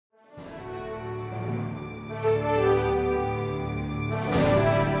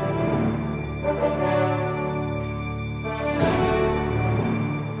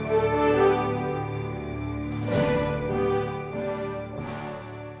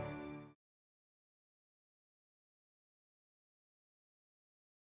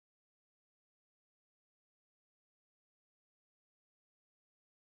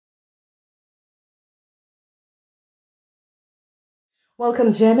Welcome,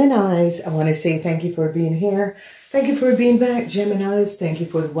 Geminis. I want to say thank you for being here. Thank you for being back, Geminis. Thank you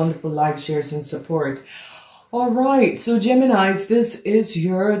for the wonderful likes, shares, and support. All right, so Geminis, this is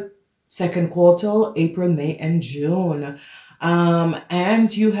your second quarter, April, May, and June.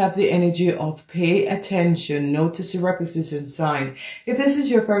 And you have the energy of pay attention, notice the repetition sign. If this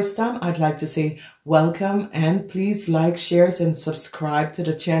is your first time, I'd like to say welcome and please like, shares, and subscribe to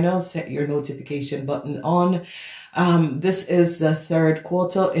the channel. Set your notification button on. This is the third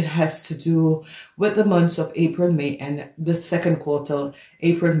quarter. It has to do with the months of April, May, and the second quarter,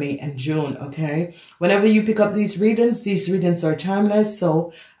 April, May, and June. Okay. Whenever you pick up these readings are timeless.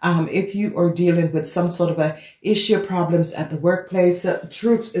 So, if you are dealing with some sort of a issue, problems at the workplace,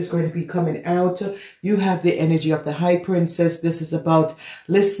 truth is going to be coming out. You have the energy of the High Priestess. This is about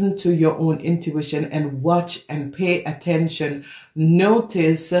listen to your own intuition and watch and pay attention.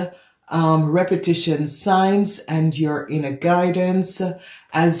 Notice repetition signs and your inner guidance,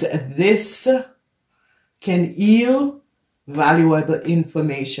 as this can yield valuable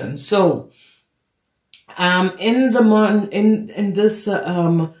information. So in this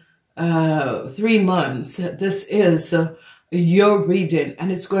 3 months, this is your reading,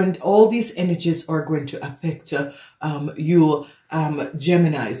 and it's going to, all these energies are going to affect you,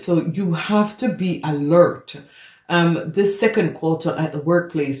 Gemini. So you have to be alert. This second quarter at the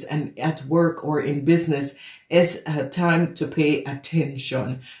workplace and at work or in business is a time to pay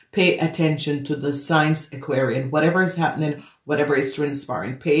attention. Pay attention to the signs, Aquarian. Whatever is happening, whatever is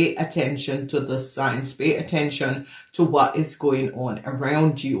transpiring, pay attention to the signs. Pay attention to what is going on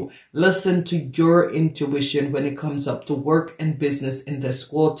around you. Listen to your intuition when it comes up to work and business in this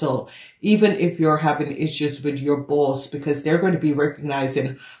quarter. Even if you're having issues with your boss, because they're going to be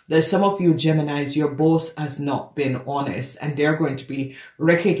recognizing that some of you Geminis, your boss has not been honest, and they're going to be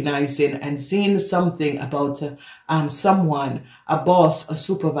recognizing and seeing something about someone, a boss, a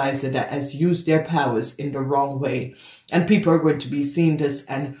supervisor that has used their powers in the wrong way. And people are going to be seeing this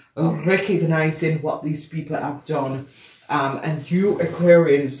and recognizing what these people have done. And you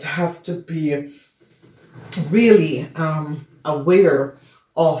Aquarians have to be really aware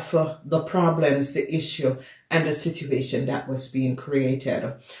of the problems, the issue, and the situation that was being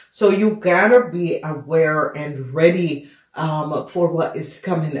created. So you gotta be aware and ready for what is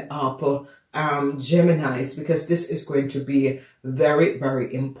coming up, Geminis, because this is going to be very,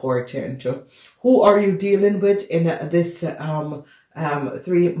 very important. Who are you dealing with in this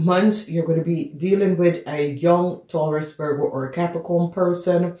 3 months? You're going to be dealing with a young Taurus, Virgo, or Capricorn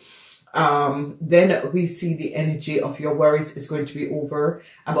person. Then we see the energy of your worries is going to be over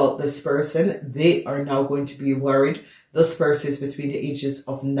about this person. They are now going to be worried. This person is between the ages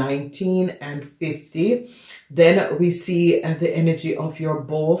of 19 and 50. Then we see the energy of your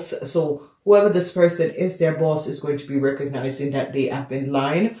boss. So whoever this person is, their boss is going to be recognizing that they have been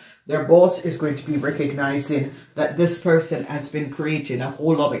lying. Their boss is going to be recognizing that this person has been creating a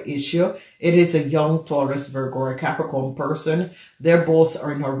whole lot of issue. It is a young Taurus, Virgo, or Capricorn person. Their boss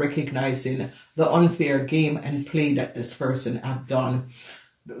are now recognizing the unfair game and play that this person have done.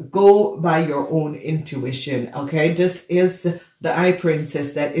 Go by your own intuition, okay? This is the High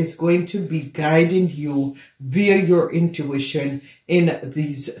Priestess that is going to be guiding you via your intuition in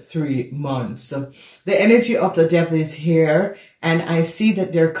these 3 months. The energy of the Devil is here, and I see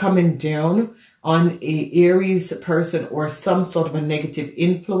that they're coming down on a Aries person or some sort of a negative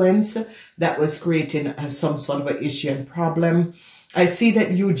influence that was creating some sort of an issue and problem. I see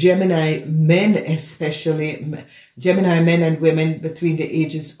that you Gemini men, especially Gemini men and women between the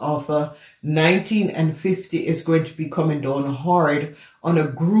ages of 19 and 50 is going to be coming down hard on a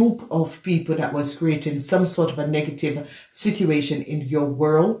group of people that was creating some sort of a negative situation in your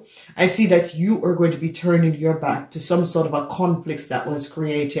world. I see that you are going to be turning your back to some sort of a conflict that was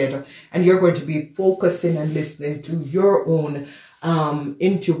created, and you're going to be focusing and listening to your own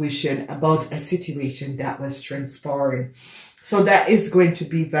intuition about a situation that was transpiring. So that is going to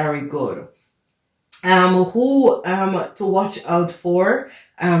be very good. Who to watch out for?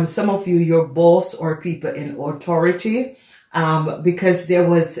 Some of you, your boss or people in authority, because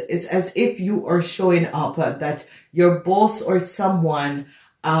it's as if you are showing up that your boss or someone,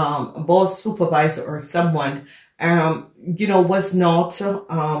 boss, supervisor, or someone, you know, was not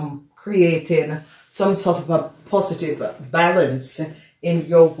creating some sort of a positive balance in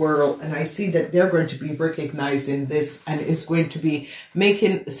your world. And I see that they're going to be recognizing this, and it's going to be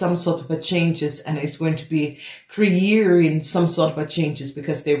making some sort of a changes, and it's going to be creating some sort of a changes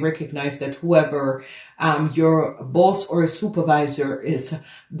because they recognize that whoever your boss or supervisor is,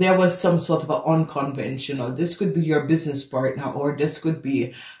 there was some sort of an unconventional. This could be your business partner, or this could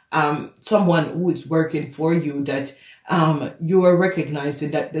be someone who is working for you that you are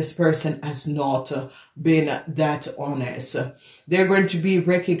recognizing that this person has not been that honest. They're going to be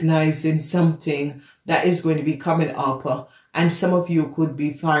recognizing something that is going to be coming up, and some of you could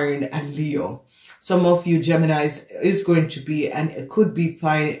be firing a Leo. Some of you Geminis is going to be, and it could be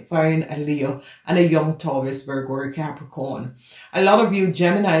firing a Leo and a young Taurus, Virgo, or Capricorn. A lot of you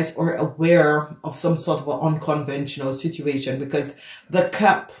Geminis are aware of some sort of an unconventional situation, because the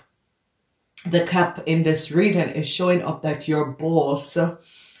cup in this reading is showing up that your boss,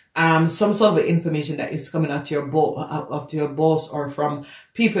 some sort of information that is coming out to your boss or from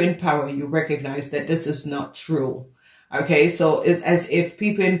people in power, you recognize that this is not true. Okay, so it's as if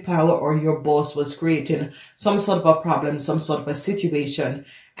people in power or your boss was creating some sort of a problem, some sort of a situation.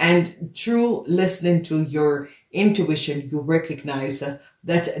 And through listening to your intuition, you recognize that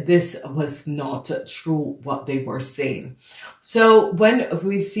this was not true, what they were saying. So when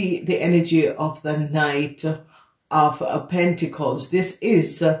we see the energy of the Knight of Pentacles, this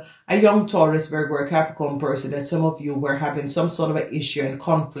is a young Taurus, Virgo, or Capricorn person that some of you were having some sort of an issue and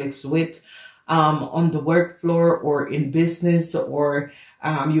conflicts with. On the work floor or in business, or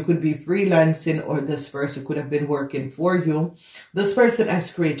you could be freelancing, or this person could have been working for you. This person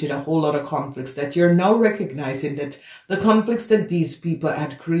has created a whole lot of conflicts that you're now recognizing that the conflicts that these people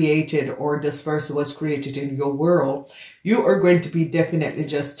had created, or this person was created in your world, you are going to be definitely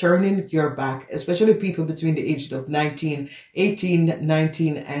just turning your back, especially people between the ages of 18,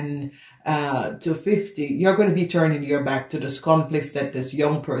 19 and to 50, you're going to be turning your back to this conflicts that this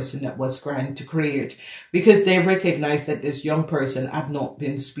young person that was trying to create, because they recognize that this young person have not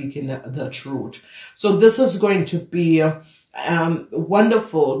been speaking the truth. So this is going to be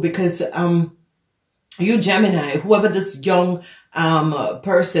wonderful, because you Gemini, whoever this young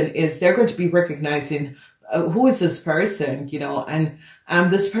person is, they're going to be recognizing who is this person, you know, and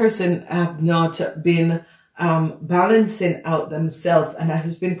this person have not been balancing out themselves, and that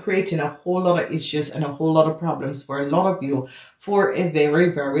has been creating a whole lot of issues and a whole lot of problems for a lot of you for a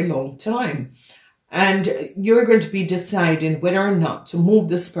very, very long time. And you're going to be deciding whether or not to move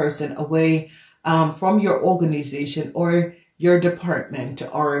this person away from your organization or your department,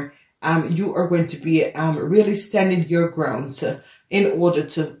 or you are going to be really standing your grounds in order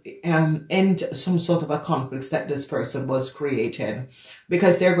to end some sort of a conflicts that this person was creating,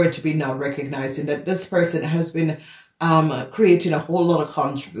 because they're going to be now recognizing that this person has been creating a whole lot of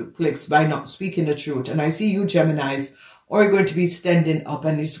conflicts by not speaking the truth. And I see you Geminis are going to be standing up,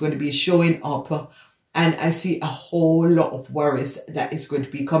 and it's going to be showing up. And I see a whole lot of worries that is going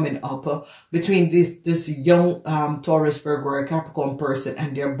to be coming up between this young Taurus, Virgo, or Capricorn person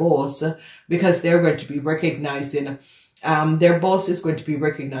and their boss, because they're going to be recognizing, their boss is going to be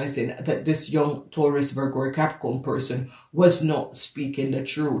recognizing that this young Taurus, Virgo, or Capricorn person was not speaking the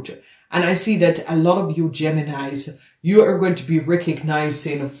truth. And I see that a lot of you Geminis, you are going to be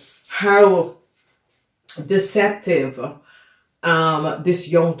recognizing how deceptive this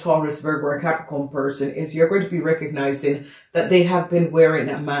young Taurus, Virgo, or Capricorn person is. You're going to be recognizing that they have been wearing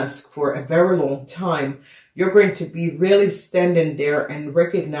a mask for a very long time. You're going to be really standing there and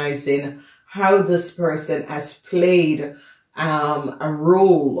recognizing how this person has played a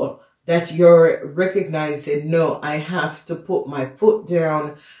role that you're recognizing. No, I have to put my foot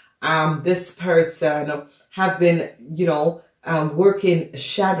down. This person have been, you know, working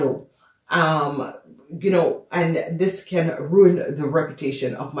shadow, you know, and this can ruin the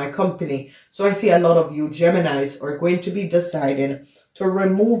reputation of my company. So I see a lot of you Geminis are going to be deciding to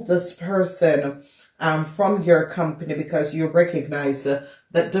remove this person from your company, because you recognize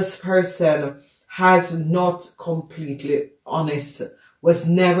that this person has not completely honest, was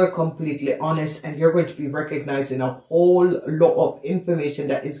never completely honest, and you're going to be recognizing a whole lot of information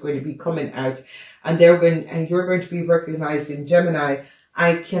that is going to be coming out, and you're going to be recognizing, Gemini,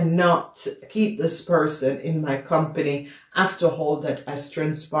 I cannot keep this person in my company after all that has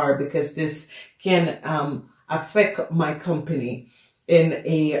transpired, because this can affect my company in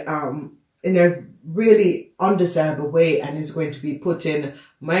a really undesirable way, and is going to be putting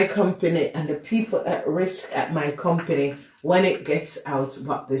my company and the people at risk at my company when it gets out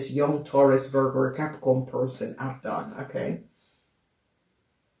what this young Taurus, Virgo, or Capricorn person have done. Okay.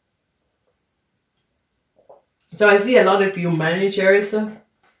 So I see a lot of you managers,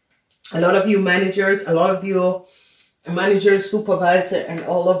 supervisor, and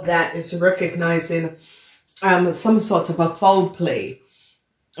all of that is recognizing some sort of a foul play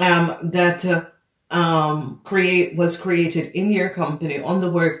that was created in your company, on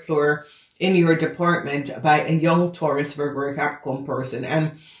the work floor, in your department, by a young Taurus, Virgo, or Capricorn person.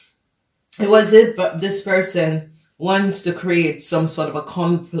 And it was it, but this person wants to create some sort of a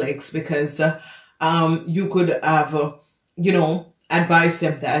conflicts, because you could have, advise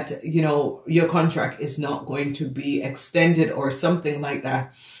them that, your contract is not going to be extended or something like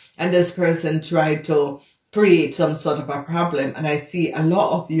that. And this person tried to create some sort of a problem. And I see a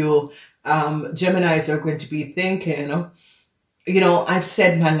lot of you, Geminis, are going to be thinking, I've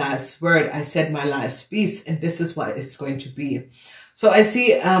said my last word, I said my last piece, and this is what it's going to be. So I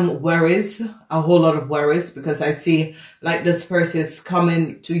see worries, a whole lot of worries, because I see like this person is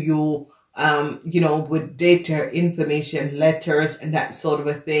coming to you, with data, information, letters, and that sort of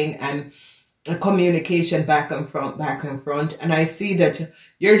a thing, and a communication back and front. And I see that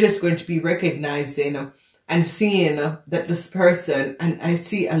you're just going to be recognizing and seeing that this person, and I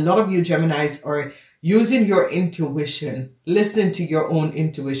see a lot of you Geminis are using your intuition, listening to your own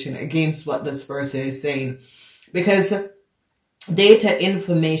intuition against what this person is saying, because data,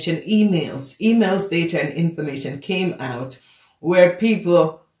 information, emails, data, and information came out where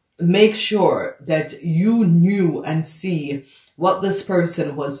people make sure that you knew and see what this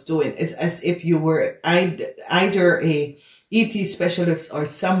person was doing. It's as if you were either a ET specialist or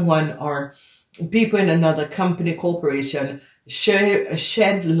someone, or people in another company, corporation,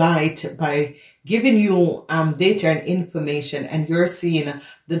 shed light by giving you data and information, and you're seeing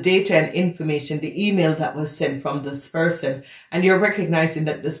the data and information, the email that was sent from this person, and you're recognizing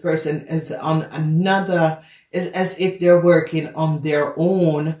that this person is on another, is as if they're working on their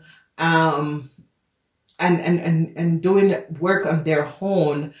own, and doing work on their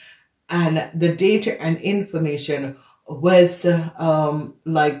own, and the data and information was here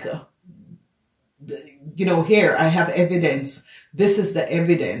I have evidence. This is the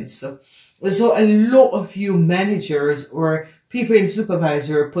evidence. So a lot of you managers or people in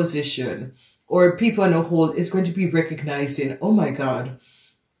supervisor position or people on a whole is going to be recognizing, oh my God,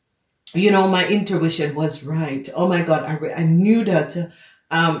 my intuition was right. Oh my God, I knew that,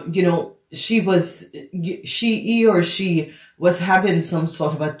 he or she was having some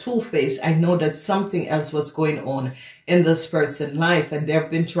sort of a two-face. I know that something else was going on in this person's life, and they've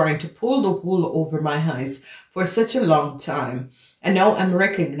been trying to pull the wool over my eyes for such a long time. And now I'm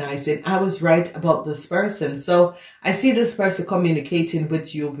recognizing I was right about this person. So I see this person communicating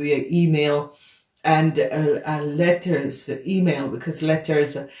with you via email and letters, because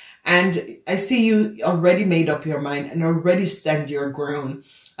letters, and I see you already made up your mind and already stand your ground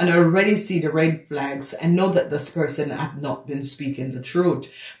and already see the red flags and know that this person have not been speaking the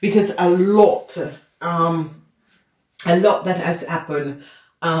truth, because a lot that has happened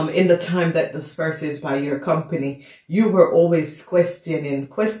in the time that this person is by your company. You were always questioning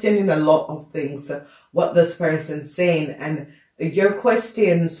a lot of things, what this person's saying, and your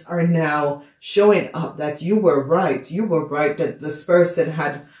questions are now showing up that you were right. You were right that this person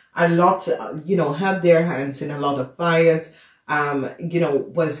had a lot, had their hands in a lot of fires,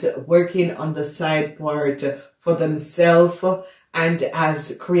 was working on the side part for themselves, and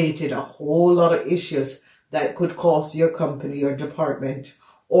has created a whole lot of issues that could cost your company or department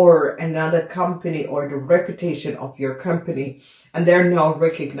or another company or the reputation of your company. And they're now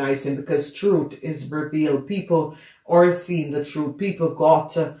recognizing, because truth is revealed. People are seeing the truth. People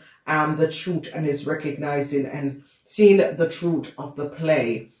got the truth and is recognizing and seeing the truth of the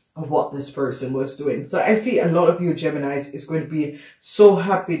play of what this person was doing. So I see a lot of you Geminis is going to be so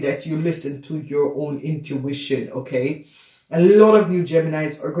happy that you listen to your own intuition, okay? A lot of you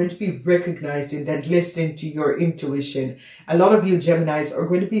Geminis are going to be recognizing that listening to your intuition. A lot of you Geminis are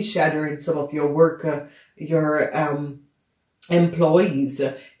going to be shadowing some of your work, your employees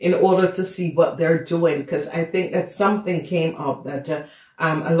in order to see what they're doing, because I think that something came up that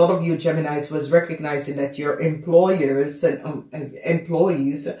a lot of you Geminis was recognizing that your employers and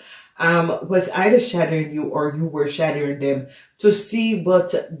employees was either shadowing you or you were shadowing them to see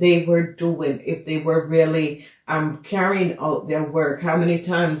what they were doing, if they were really carrying out their work, how many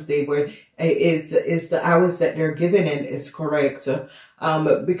times they were, is the hours that they're giving in is correct,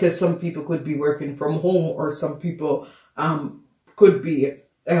 because some people could be working from home, or some people could be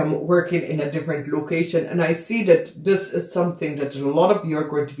working in a different location. And I see that this is something that a lot of you are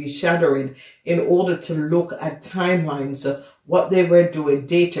going to be shadowing in order to look at timelines, what they were doing,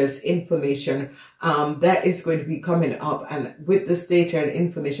 data's information, that is going to be coming up. And with this data and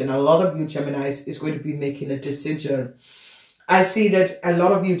information, a lot of you Geminis is going to be making a decision. I see that a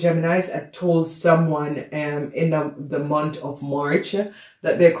lot of you Geminis had told someone in the month of March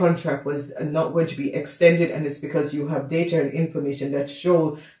that their contract was not going to be extended, and it's because you have data and information that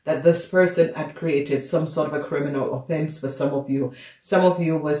show that this person had created some sort of a criminal offense for some of you. Some of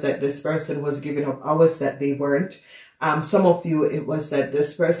you was that this person was giving up hours that they weren't. Some of you, it was that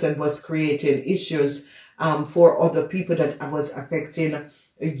this person was creating issues for other people that was affecting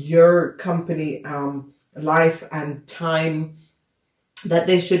your company life and time that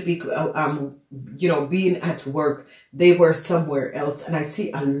they should be, you know, being at work, they were somewhere else. And I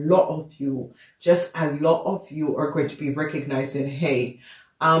see a lot of you, just a lot of you are going to be recognizing, hey,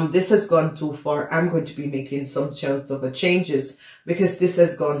 this has gone too far. I'm going to be making some sort of changes because this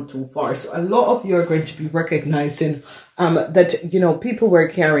has gone too far. So a lot of you are going to be recognizing that, you know, people were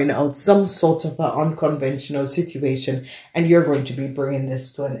carrying out some sort of an unconventional situation, and you're going to be bringing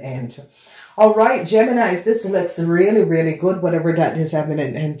this to an end. All right, Geminis, this looks really, really good. Whatever that is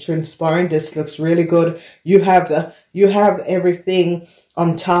happening and transpiring, this looks really good. You have everything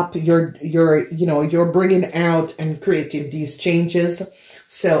on top. You're bringing out and creating these changes.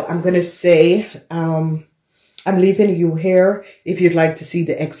 So I'm going to say, I'm leaving you here. If you'd like to see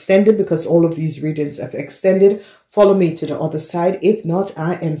the extended, because all of these readings have extended, follow me to the other side. If not,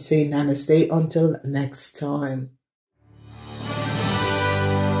 I am saying namaste until next time.